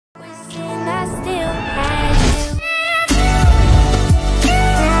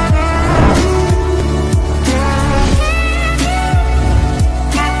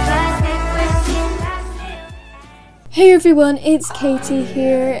Hey everyone, it's Katie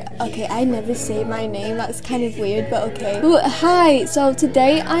here. Okay, I never say my name, that's kind of weird, but okay. But hi, so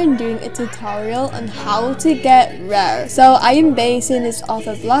today I'm doing a tutorial on how to get rare. So I am basing this off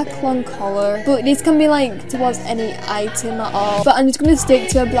a black long collar, but this can be like towards any item at all. But I'm just going to stick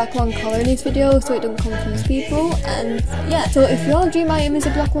to a black long collar in this video so it don't confuse people. And yeah, so if your dream item is a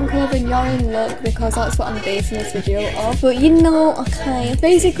black long collar, then you're in luck because that's what I'm basing this video off. But you know, okay,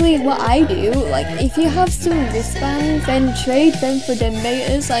 basically what I do, like if you have some wristbands, then trade them for dem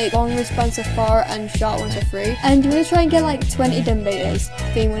betas, like long wristbands are 4 and short ones are 3. And you want to try and get like 20 dem betas.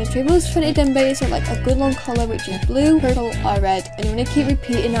 Then you want to trade those 20 dem betas for like a good long collar, which is blue, purple or red. And you want to keep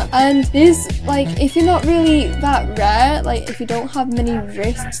repeating that. And this, like if you're not really that rare, like if you don't have many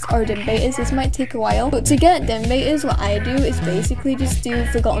wrists or dem betas, this might take a while. But to get dem betas, what I do is basically just do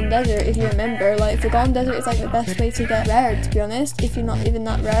Forgotten Desert. If you remember, like Forgotten Desert is like the best way to get rare, to be honest, if you're not even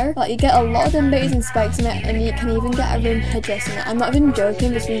that rare. Like you get a lot of dem betas and spikes in it, and you can even get a rim headdress in it. I'm not even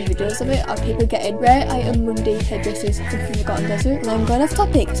joking, there's been videos of it of people getting rare item Monday headdresses from Forgotten Desert. And I'm going off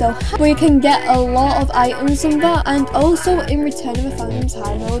topic, so where you can get a lot of items from that. And also in Return of the Phantom's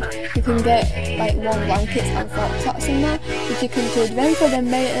High mode, you can get like 1 blankets and 4 tots in there, which you can trade them for dem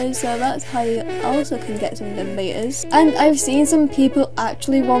betas, so that's how you also can get some dem betas. And I've seen some people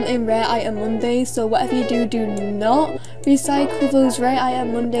actually wanting rare item Mondays, so whatever you do, do not recycle those rare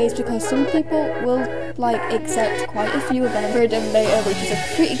item Mondays, because some people will like accept quite a few of them for a dem beta, which is a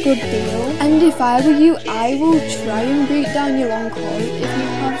pretty good deal. And if I were you, I will try and break down your long collars if you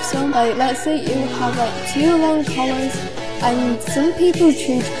have some. Like let's say you have like 2 long collars, and some people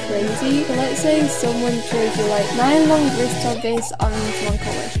trade crazy. So let's say someone trades you like 9 long wrists of this orange long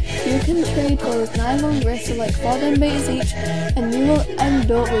collar. You can trade those 9 long wrists of like 4 dem betas each, and you will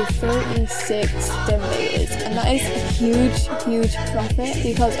end up with 36 dem betas. And that is a huge profit,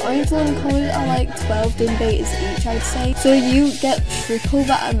 because orange long collars are like 12 dem betas each, I'd say. So you get triple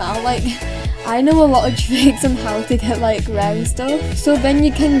that amount. Like I know a lot of tricks on how to get like rare and stuff. So then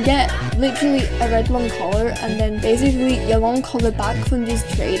you can get literally a red long collar, and then basically your long collar back from just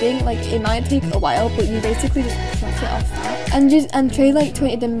trading. Like it might take a while, but you basically just profit off that. And trade like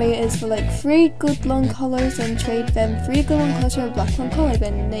 20 dem betas for like 3 good long collars, and trade them 3 good long collars for a black long collar.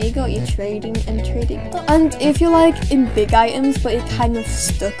 Then there you go, you're trading and trading. And if you're like in big items but you're kind of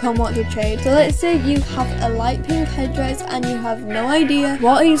stuck on what to trade, so let's say you have a light pink headdress and you have no idea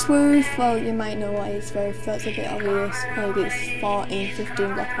what it's worth. Well, you might know what it's worth, that's a bit obvious. Maybe it's 14,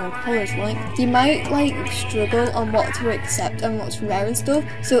 15 black long collars. Like you might like struggle on what to accept and what's rare and stuff.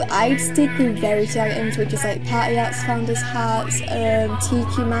 So I'd stick with rarity items, which is like party hats, founders hats,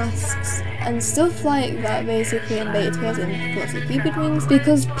 tiki masks and stuff like that, basically, and beta tails and lots of cupid wings,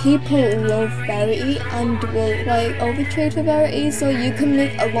 because people love rarity and will like overtrade for rarity, so you can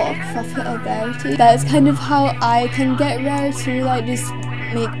make a lot of profit of rarity. That's kind of how I can get rare too, like just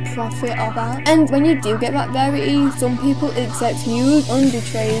make profit of that. And when you do get that rarity, some people accept huge under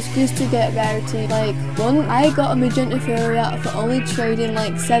trades just to get rarity. Like I got a magenta fairy for only trading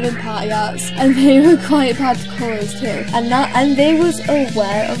like 7 party arts, and they were quite bad colours too. And they was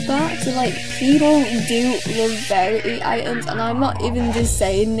aware of that. So like people do love rarity items, and I'm not even just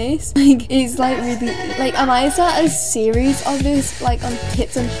saying this. Like it's like really, like I might start a series of this like on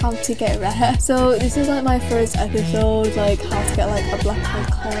tips on how to get rare. So this is like my first episode, like how to get like a black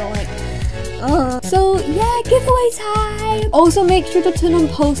color, like so yeah, giveaway time. Also make sure to turn on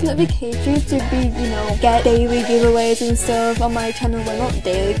post notifications to be, you know, get daily giveaways and stuff on my channel. Well, not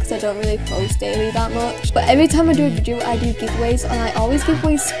daily because I don't really post daily that much, but every time I do a video I do giveaways, and I always give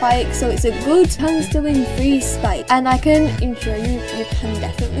away spikes, so it's a good chance to win free spikes. And I can ensure you can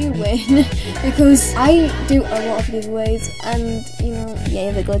definitely win because I do a lot of giveaways, and you know, you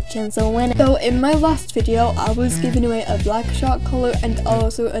have a good chance of winning. So in my last video I was giving away a black short collar and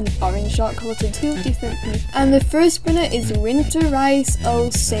also an orange short collar to 2 different people, and the first winner is Winter Rice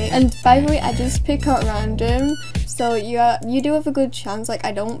 06. And by the way, I just pick out random, so you do have a good chance. Like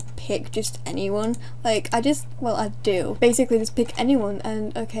I don't pick just anyone, like I do basically just pick anyone.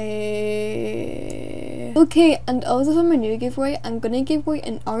 And okay, and also for my new giveaway, I'm gonna give away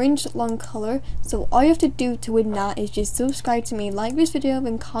an orange long collar. So all you have to do to win that is just subscribe to me, like this video,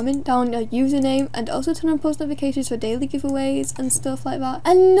 and comment down your username, and also turn on post notifications for daily giveaways and stuff like that.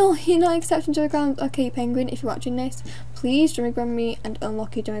 And no, you're not accepting Joy-Grams. Okay, Penguin, if you're watching this, please Joy-Gram me and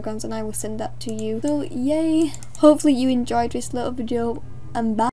unlock your Joy-Grams, and I will send that to you. So yay, hopefully you enjoyed this little video, and bye.